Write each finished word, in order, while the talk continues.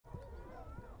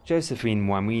Josephine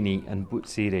Mwamini and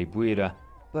Butsire Bwira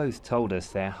both told us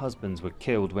their husbands were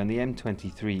killed when the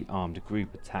M23 armed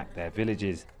group attacked their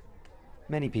villages.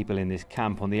 Many people in this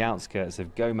camp on the outskirts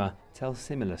of Goma tell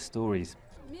similar stories.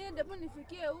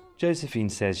 Josephine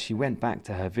says she went back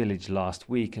to her village last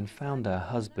week and found her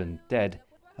husband dead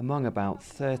among about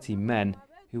 30 men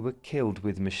who were killed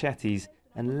with machetes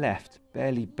and left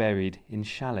barely buried in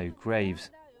shallow graves.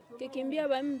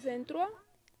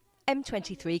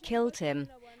 M23 killed him.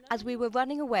 As we were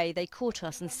running away, they caught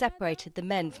us and separated the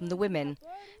men from the women.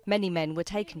 Many men were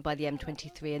taken by the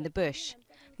M23 in the bush.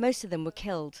 Most of them were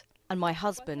killed, and my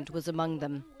husband was among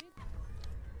them.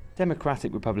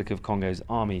 Democratic Republic of Congo's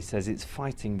army says it's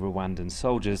fighting Rwandan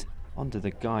soldiers under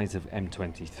the guise of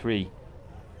M23.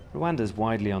 Rwanda's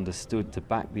widely understood to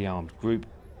back the armed group,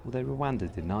 although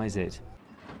Rwanda denies it.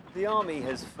 The army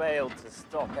has failed to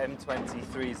stop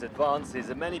M23's advances,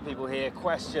 and many people here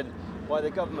question why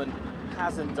the government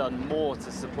hasn't done more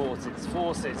to support its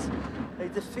forces. They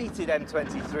defeated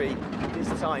M23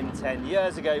 this time 10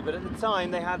 years ago, but at the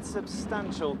time they had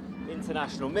substantial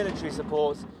international military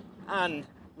support and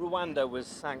Rwanda was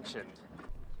sanctioned.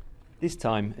 This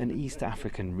time, an East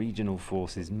African regional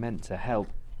force is meant to help.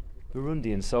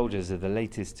 Burundian soldiers are the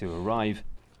latest to arrive,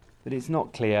 but it's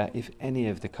not clear if any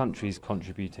of the countries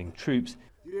contributing troops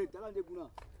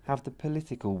have the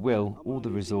political will or the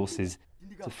resources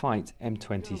to fight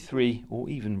M23 or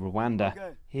even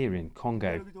Rwanda here in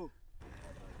Congo.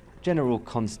 General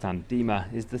Constant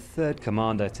Dima is the third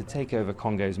commander to take over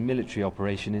Congo's military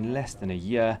operation in less than a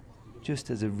year,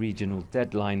 just as a regional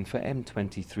deadline for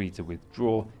M23 to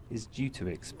withdraw is due to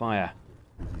expire.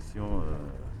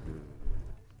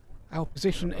 Our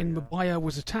position in Mabaya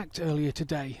was attacked earlier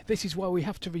today. This is why we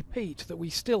have to repeat that we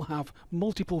still have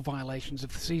multiple violations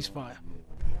of the ceasefire.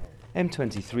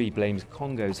 M23 blames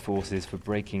Congo's forces for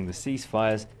breaking the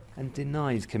ceasefires and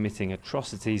denies committing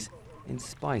atrocities in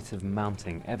spite of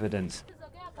mounting evidence.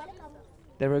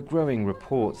 There are growing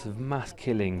reports of mass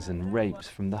killings and rapes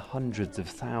from the hundreds of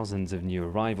thousands of new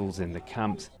arrivals in the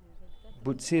camps.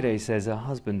 Butsire says her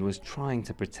husband was trying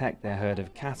to protect their herd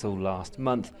of cattle last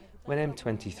month when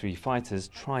M23 fighters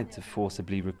tried to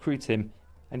forcibly recruit him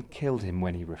and killed him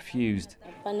when he refused.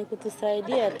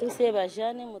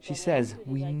 She says,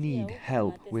 "We need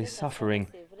help, we're suffering,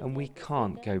 and we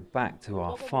can't go back to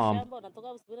our farm."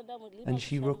 And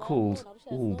she recalls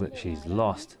all that she's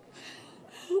lost.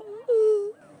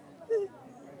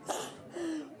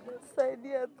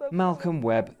 Malcolm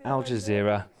Webb, Al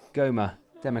Jazeera, Goma,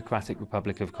 Democratic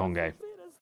Republic of Congo.